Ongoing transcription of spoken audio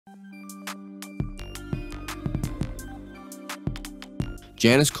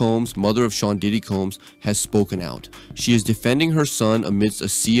Janice Combs, mother of Sean Diddy Combs, has spoken out. She is defending her son amidst a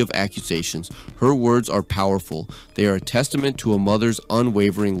sea of accusations. Her words are powerful. They are a testament to a mother's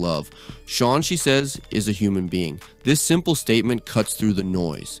unwavering love. Sean, she says, is a human being. This simple statement cuts through the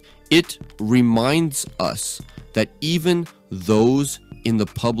noise. It reminds us that even those in the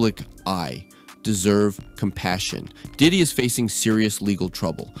public eye deserve compassion. Diddy is facing serious legal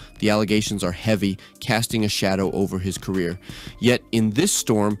trouble. The allegations are heavy, casting a shadow over his career. Yet in this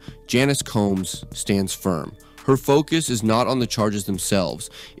storm, Janice Combs stands firm. Her focus is not on the charges themselves.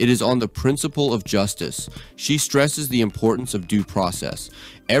 It is on the principle of justice. She stresses the importance of due process.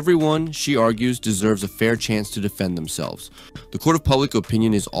 Everyone, she argues, deserves a fair chance to defend themselves. The court of public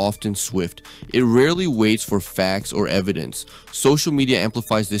opinion is often swift. It rarely waits for facts or evidence. Social media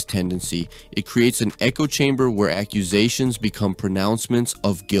amplifies this tendency. It creates an echo chamber where accusations become pronouncements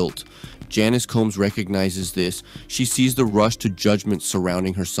of guilt. Janice Combs recognizes this. She sees the rush to judgment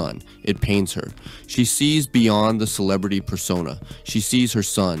surrounding her son. It pains her. She sees beyond the celebrity persona. She sees her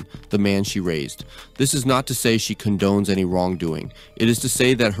son, the man she raised. This is not to say she condones any wrongdoing. It is to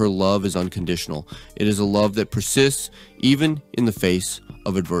say that her love is unconditional. It is a love that persists even in the face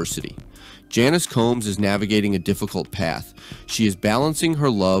of adversity. Janice Combs is navigating a difficult path. She is balancing her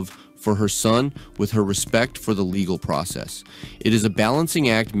love for her son with her respect for the legal process. It is a balancing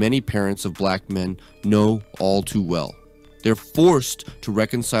act many parents of black men know all too well. They're forced to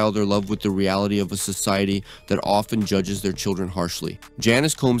reconcile their love with the reality of a society that often judges their children harshly.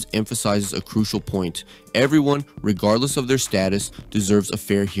 Janice Combs emphasizes a crucial point. Everyone, regardless of their status, deserves a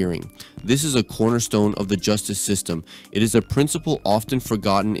fair hearing. This is a cornerstone of the justice system. It is a principle often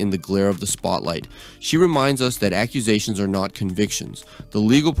forgotten in the glare of the spotlight. She reminds us that accusations are not convictions. The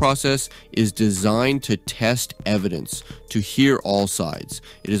legal process is designed to test evidence, to hear all sides.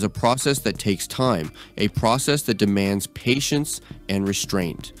 It is a process that takes time, a process that demands patience and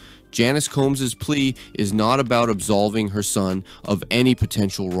restraint. Janice Combs' plea is not about absolving her son of any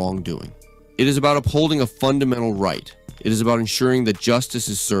potential wrongdoing. It is about upholding a fundamental right. It is about ensuring that justice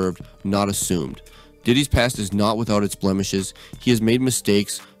is served, not assumed. Diddy's past is not without its blemishes. He has made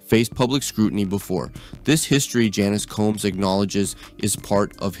mistakes, faced public scrutiny before. This history, Janice Combs acknowledges, is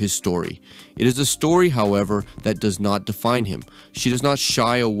part of his story. It is a story, however, that does not define him. She does not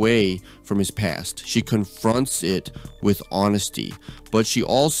shy away from his past. She confronts it with honesty, but she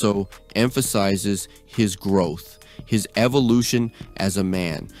also emphasizes his growth, his evolution as a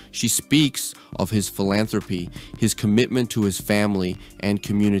man. She speaks of his philanthropy, his commitment to his family and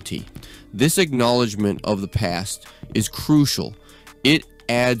community. This acknowledgement of the past is crucial. It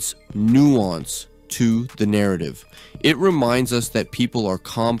adds nuance to the narrative. It reminds us that people are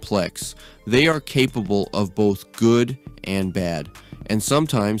complex. They are capable of both good and bad, and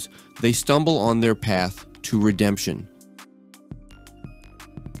sometimes they stumble on their path to redemption.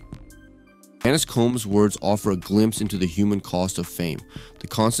 Janice Combs' words offer a glimpse into the human cost of fame. The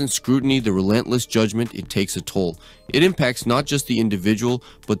constant scrutiny, the relentless judgment, it takes a toll. It impacts not just the individual,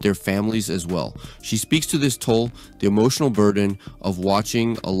 but their families as well. She speaks to this toll, the emotional burden of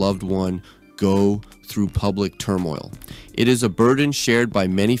watching a loved one go through public turmoil. It is a burden shared by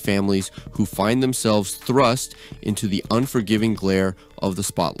many families who find themselves thrust into the unforgiving glare of the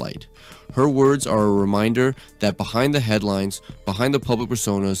spotlight. Her words are a reminder that behind the headlines, behind the public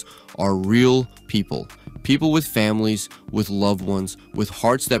personas, are real people. People with families, with loved ones, with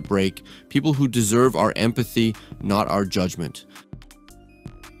hearts that break, people who deserve our empathy, not our judgment.